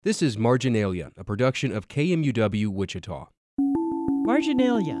This is Marginalia, a production of KMUW Wichita.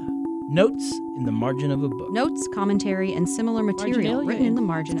 Marginalia. Notes in the margin of a book. Notes, commentary, and similar material written in the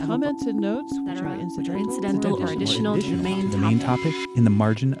margin of a book. Comments and notes that which are incidental incidental or additional to the main topic in the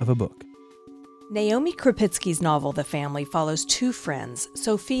margin of a book. Naomi Krupitsky's novel, The Family, follows two friends,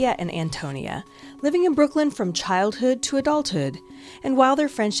 Sophia and Antonia, living in Brooklyn from childhood to adulthood. And while their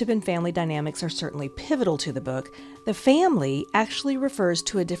friendship and family dynamics are certainly pivotal to the book, the family actually refers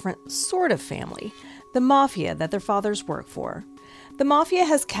to a different sort of family, the mafia that their fathers work for. The mafia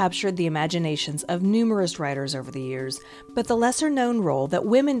has captured the imaginations of numerous writers over the years, but the lesser-known role that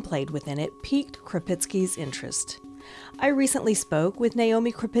women played within it piqued Krupitsky's interest. I recently spoke with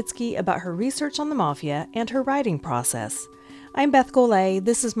Naomi Krupitsky about her research on the mafia and her writing process. I'm Beth Golay,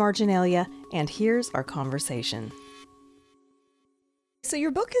 this is Marginalia, and here's our conversation. So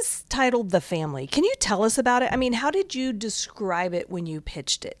your book is titled The Family. Can you tell us about it? I mean, how did you describe it when you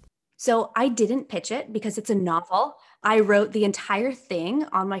pitched it? So I didn't pitch it because it's a novel. I wrote the entire thing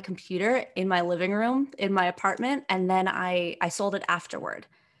on my computer in my living room, in my apartment, and then I sold it afterward.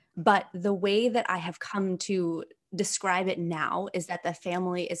 But the way that I have come to describe it now is that The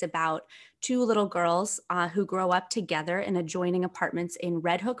Family is about two little girls who grow up together in adjoining apartments in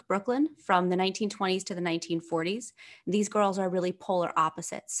Red Hook, Brooklyn, from the 1920s to the 1940s. These girls are really polar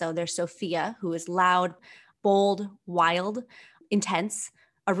opposites. So there's Sophia, who is loud, bold, wild, intense,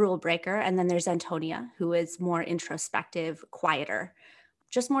 a rule breaker. And then there's Antonia, who is more introspective, quieter,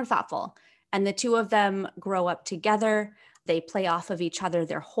 just more thoughtful. And the two of them grow up together. They play off of each other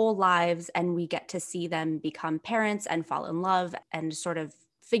their whole lives, and we get to see them become parents and fall in love and sort of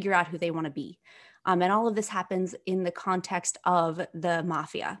figure out who they want to be. And all of this happens in the context of the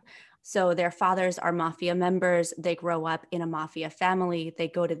mafia. So their fathers are mafia members. They grow up in a mafia family. They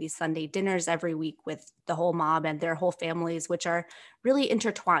go to these Sunday dinners every week with the whole mob and their whole families, which are really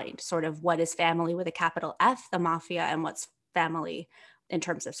intertwined, sort of what is family with a capital F, the mafia, and what's family in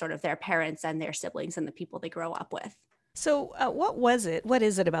terms of sort of their parents and their siblings and the people they grow up with. So what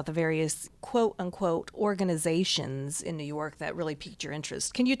is it about the various quote-unquote organizations in New York that really piqued your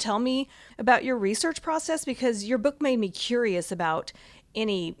interest? Can you tell me about your research process? Because your book made me curious about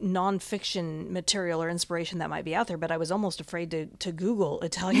any nonfiction material or inspiration that might be out there, but I was almost afraid to Google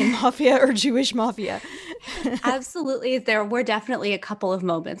Italian mafia or Jewish mafia. Absolutely. There were definitely a couple of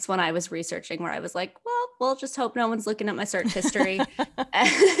moments when I was researching where I was like, well, we'll just hope no one's looking at my search history.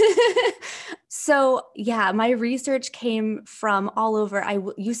 So yeah, my research came from all over.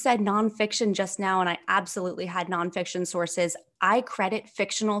 You said nonfiction just now, and I absolutely had nonfiction sources. I credit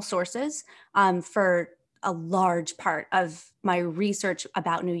fictional sources for a large part of my research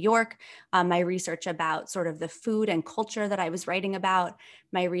about New York, my research about sort of the food and culture that I was writing about,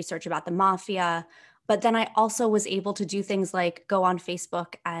 my research about the mafia. But then I also was able to do things like go on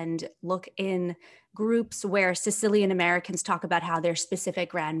Facebook and look in groups where Sicilian Americans talk about how their specific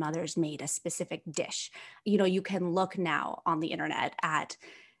grandmothers made a specific dish. You know, you can look now on the internet at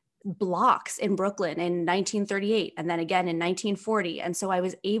blocks in Brooklyn in 1938 and then again in 1940. And so I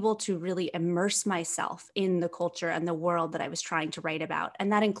was able to really immerse myself in the culture and the world that I was trying to write about.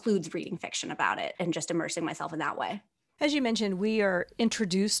 And that includes reading fiction about it and just immersing myself in that way. As you mentioned, we are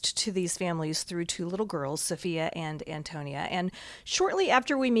introduced to these families through two little girls, Sophia and Antonia. And shortly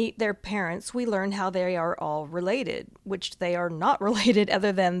after we meet their parents, we learn how they are all related, which they are not related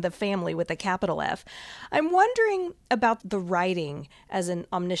other than the family with a capital F. I'm wondering about the writing as an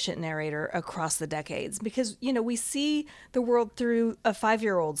omniscient narrator across the decades, because, you know, we see the world through a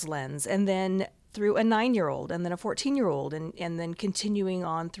 5-year-old's lens and then through a 9-year-old and then a 14-year-old and then continuing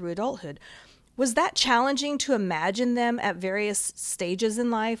on through adulthood. Was that challenging to imagine them at various stages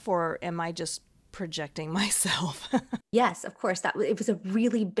in life, or am I just projecting myself? Yes, of course. It was a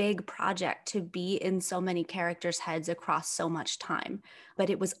really big project to be in so many characters' heads across so much time. But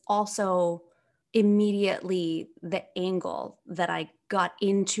it was also immediately the angle that I got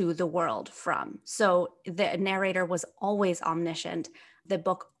into the world from. So the narrator was always omniscient. The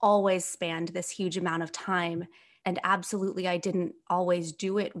book always spanned this huge amount of time. And absolutely, I didn't always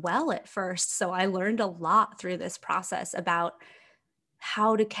do it well at first. So I learned a lot through this process about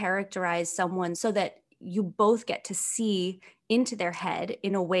how to characterize someone so that you both get to see into their head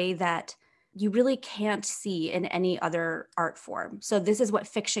in a way that you really can't see in any other art form. So this is what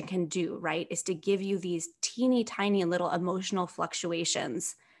fiction can do, right? Is to give you these teeny tiny little emotional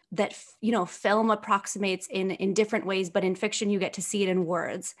fluctuations that, you know, film approximates in different ways, but in fiction, you get to see it in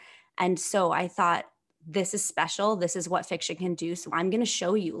words. And so I thought, this is special. This is what fiction can do. So I'm going to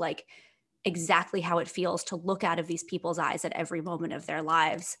show you like exactly how it feels to look out of these people's eyes at every moment of their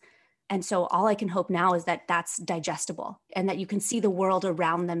lives. And so all I can hope now is that that's digestible and that you can see the world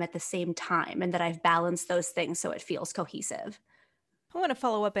around them at the same time, and that I've balanced those things so it feels cohesive. I want to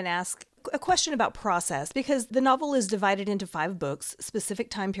follow up and ask a question about process, because the novel is divided into 5 books, specific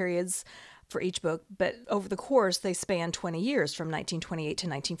time periods for each book, but over the course, they span 20 years from 1928 to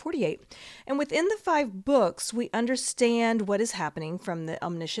 1948. And within the 5 books, we understand what is happening from the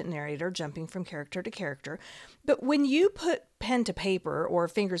omniscient narrator jumping from character to character. But when you put pen to paper or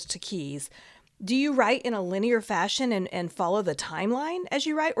fingers to keys, do you write in a linear fashion and follow the timeline as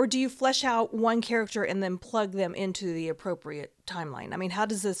you write, or do you flesh out one character and then plug them into the appropriate timeline? I mean, how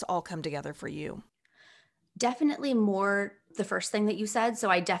does this all come together for you? Definitely more the first thing that you said. So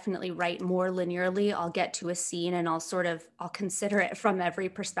I definitely write more linearly. I'll get to a scene and I'll consider it from every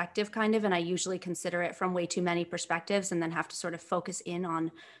perspective kind of. And I usually consider it from way too many perspectives and then have to sort of focus in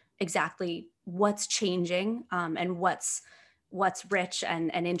on exactly what's changing and what's rich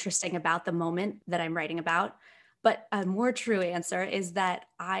and interesting about the moment that I'm writing about. But a more true answer is that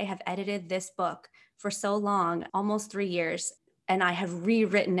I have edited this book for so long, almost 3 years, and I have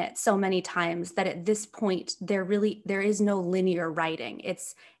rewritten it so many times that at this point, there is no linear writing.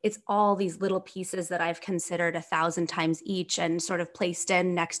 It's all these little pieces that I've considered 1,000 times each and sort of placed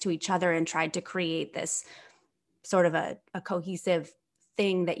in next to each other and tried to create this sort of a cohesive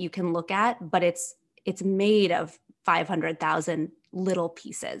thing that you can look at, but it's made of 500,000 little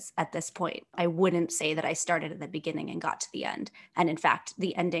pieces at this point. I wouldn't say that I started at the beginning and got to the end. And in fact,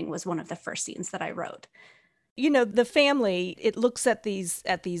 the ending was one of the first scenes that I wrote. You know, the family, it looks at these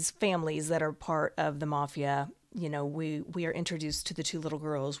families that are part of the mafia. You know, we are introduced to the 2 little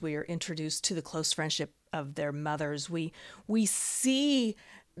girls. We are introduced to the close friendship of their mothers. We see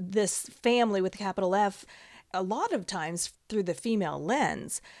this family with a capital F a lot of times through the female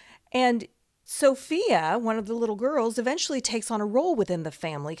lens. And Sophia, one of the little girls, eventually takes on a role within the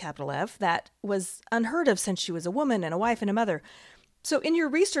family, capital F, that was unheard of since she was a woman and a wife and a mother. So in your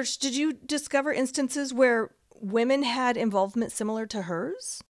research, did you discover instances where women had involvement similar to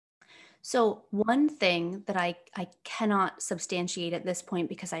hers? So one thing that I cannot substantiate at this point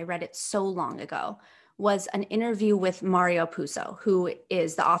because I read it so long ago was an interview with Mario Puzo, who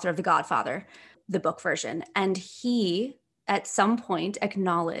is the author of The Godfather, the book version. And he, at some point,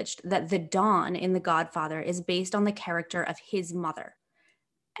 acknowledged that the Don in The Godfather is based on the character of his mother.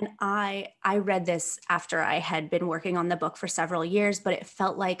 And I read this after I had been working on the book for several years, but it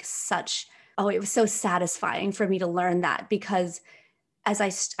felt like it was so satisfying for me to learn that, because as I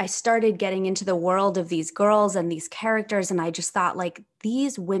started getting into the world of these girls and these characters, and I just thought, like,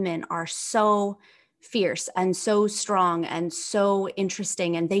 these women are so fierce and so strong and so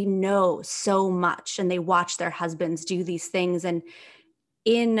interesting, and they know so much, and they watch their husbands do these things. And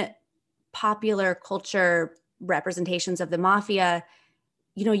in popular culture representations of the mafia,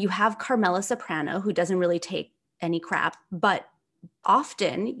 you know, you have Carmela Soprano, who doesn't really take any crap, but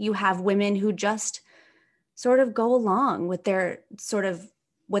often you have women who just sort of go along with their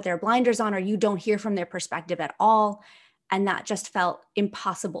blinders on, or you don't hear from their perspective at all. And that just felt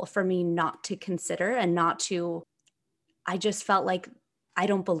impossible for me not to consider and I just felt like, I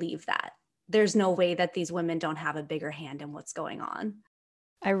don't believe that. There's no way that these women don't have a bigger hand in what's going on.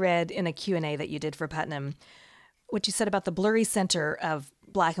 I read in a Q&A that you did for Putnam what you said about the blurry center of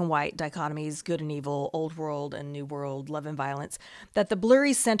black and white dichotomies, good and evil, old world and new world, love and violence, that the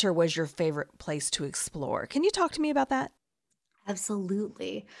blurry center was your favorite place to explore. Can you talk to me about that?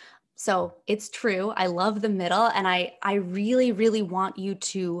 Absolutely. So it's true. I love the middle, and I really, really want you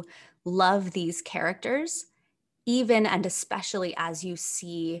to love these characters, even and especially as you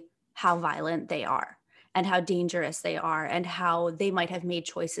see how violent they are and how dangerous they are and how they might have made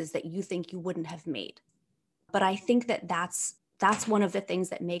choices that you think you wouldn't have made. But I think that that's one of the things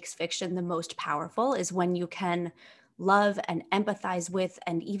that makes fiction the most powerful, is when you can love and empathize with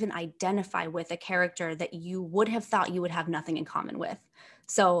and even identify with a character that you would have thought you would have nothing in common with.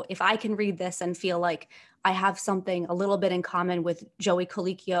 So if I can read this and feel like I have something a little bit in common with Joey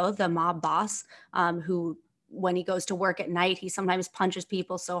Colicchio, the mob boss, who when he goes to work at night, he sometimes punches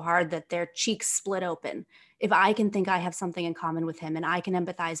people so hard that their cheeks split open. If I can think I have something in common with him and I can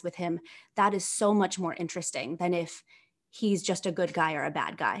empathize with him, that is so much more interesting than if he's just a good guy or a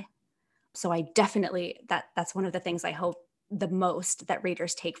bad guy. So I definitely, that's one of the things I hope the most that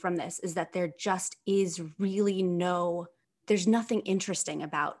readers take from this, is that there just is really there's nothing interesting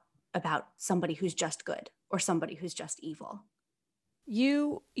about somebody who's just good or somebody who's just evil.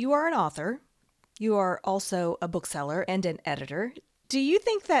 You are an author. You are also a bookseller and an editor. Do you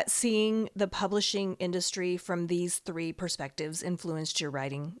think that seeing the publishing industry from these 3 perspectives influenced your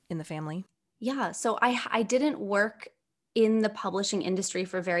writing in the family? Yeah, so I didn't work in the publishing industry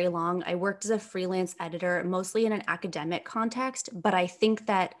for very long. I worked as a freelance editor, mostly in an academic context, but I think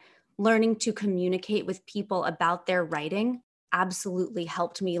that learning to communicate with people about their writing absolutely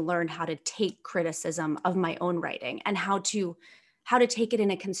helped me learn how to take criticism of my own writing and how to take it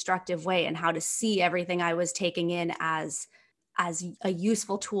in a constructive way and how to see everything I was taking in as a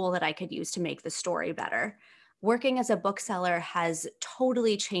useful tool that I could use to make the story better. Working as a bookseller has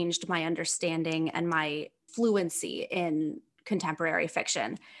totally changed my understanding and my fluency in contemporary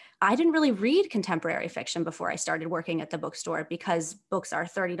fiction. I didn't really read contemporary fiction before I started working at the bookstore because books are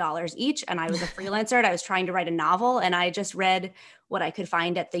 $30 each and I was a freelancer and I was trying to write a novel and I just read what I could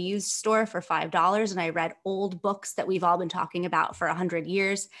find at the used store for $5 and I read old books that we've all been talking about for 100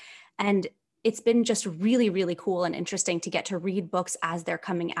 years. And it's been just really, really cool and interesting to get to read books as they're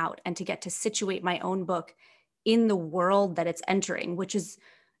coming out and to get to situate my own book in the world that it's entering,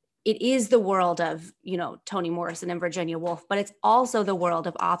 it is the world of, Toni Morrison and Virginia Woolf, but it's also the world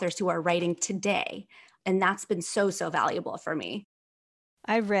of authors who are writing today. And that's been so, so valuable for me.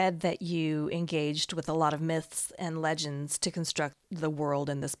 I read that you engaged with a lot of myths and legends to construct the world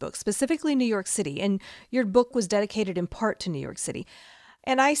in this book, specifically New York City. And your book was dedicated in part to New York City.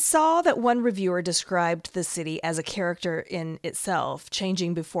 And I saw that one reviewer described the city as a character in itself,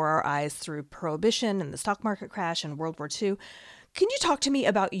 changing before our eyes through Prohibition and the stock market crash and World War II. Can you talk to me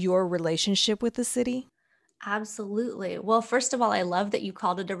about your relationship with the city? Absolutely. Well, first of all, I love that you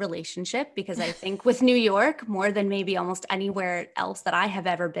called it a relationship because I think with New York, more than maybe almost anywhere else that I have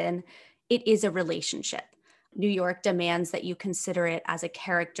ever been, it is a relationship. New York demands that you consider it as a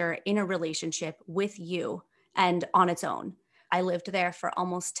character in a relationship with you and on its own. I lived there for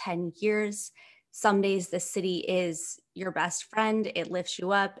almost 10 years. Some days the city is your best friend. It lifts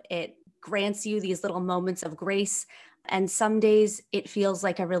you up. It grants you these little moments of grace. And some days it feels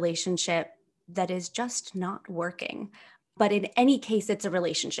like a relationship that is just not working. But in any case, it's a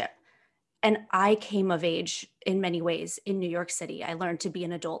relationship. And I came of age in many ways in New York City. I learned to be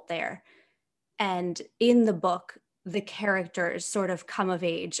an adult there. And in the book, the characters sort of come of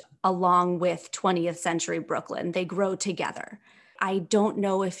age along with 20th century Brooklyn. They grow together. I don't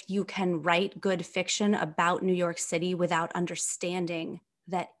know if you can write good fiction about New York City without understanding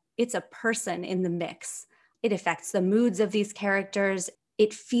that it's a person in the mix. It affects the moods of these characters.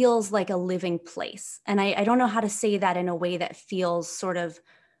 It feels like a living place. And I don't know how to say that in a way that feels sort of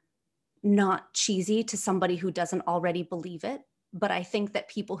not cheesy to somebody who doesn't already believe it. But I think that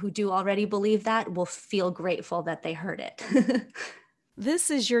people who do already believe that will feel grateful that they heard it. This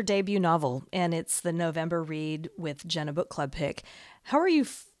is your debut novel, and it's the November read with Jenna Book Club pick. How are you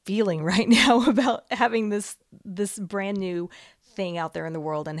feeling right now about having this brand new thing out there in the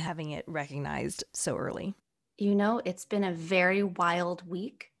world and having it recognized so early? It's been a very wild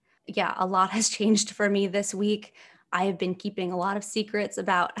week. Yeah, a lot has changed for me this week. I have been keeping a lot of secrets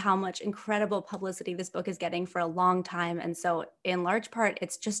about how much incredible publicity this book is getting for a long time. And so in large part,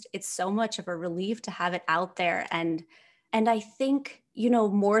 it's so much of a relief to have it out there. And I think,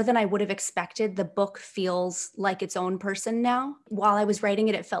 more than I would have expected, the book feels like its own person now. While I was writing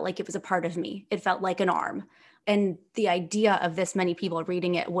it, it felt like it was a part of me. It felt like an arm. And the idea of this many people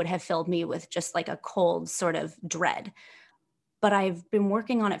reading it would have filled me with just like a cold sort of dread. But I've been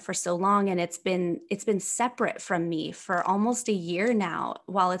working on it for so long, and it's been separate from me for almost a year now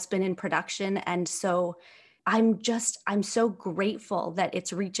while it's been in production. And so I'm so grateful that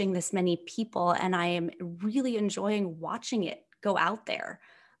it's reaching this many people, and I am really enjoying watching it go out there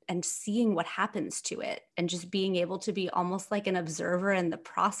and seeing what happens to it and just being able to be almost like an observer in the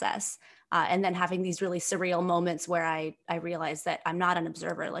process. And then having these really surreal moments where I realize that I'm not an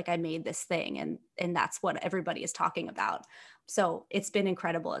observer, like I made this thing and that's what everybody is talking about. So it's been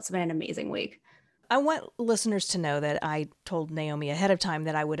incredible. It's been an amazing week. I want listeners to know that I told Naomi ahead of time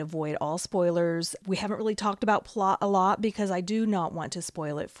that I would avoid all spoilers. We haven't really talked about plot a lot because I do not want to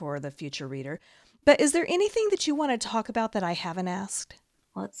spoil it for the future reader. But is there anything that you want to talk about that I haven't asked?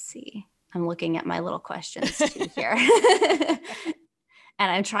 Let's see. I'm looking at my little questions too here. And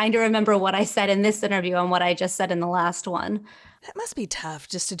I'm trying to remember what I said in this interview and what I just said in the last one. That must be tough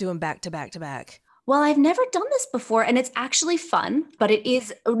just to do them back to back to back. Well, I've never done this before, and it's actually fun, but it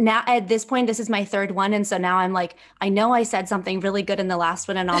is now at this point, this is my third one. And so now I'm like, I know I said something really good in the last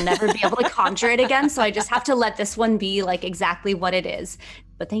one and I'll never be able to conjure it again. So I just have to let this one be like exactly what it is.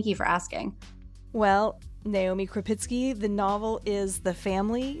 But thank you for asking. Well, Naomi Krupitsky, the novel is The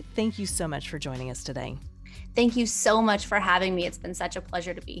Family. Thank you so much for joining us today. Thank you so much for having me. It's been such a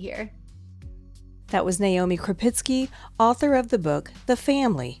pleasure to be here. That was Naomi Krupitsky, author of the book The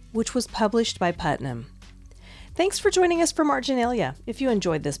Family, which was published by Putnam. Thanks for joining us for Marginalia. If you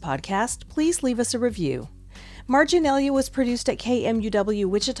enjoyed this podcast, please leave us a review. Marginalia was produced at KMUW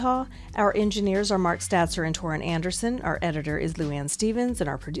Wichita. Our engineers are Mark Statzer and Torrin Anderson. Our editor is Luann Stevens, and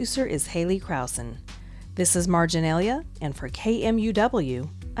our producer is Haley Krausen. This is Marginalia, and for KMUW,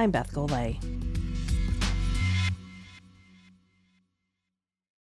 I'm Beth Golay.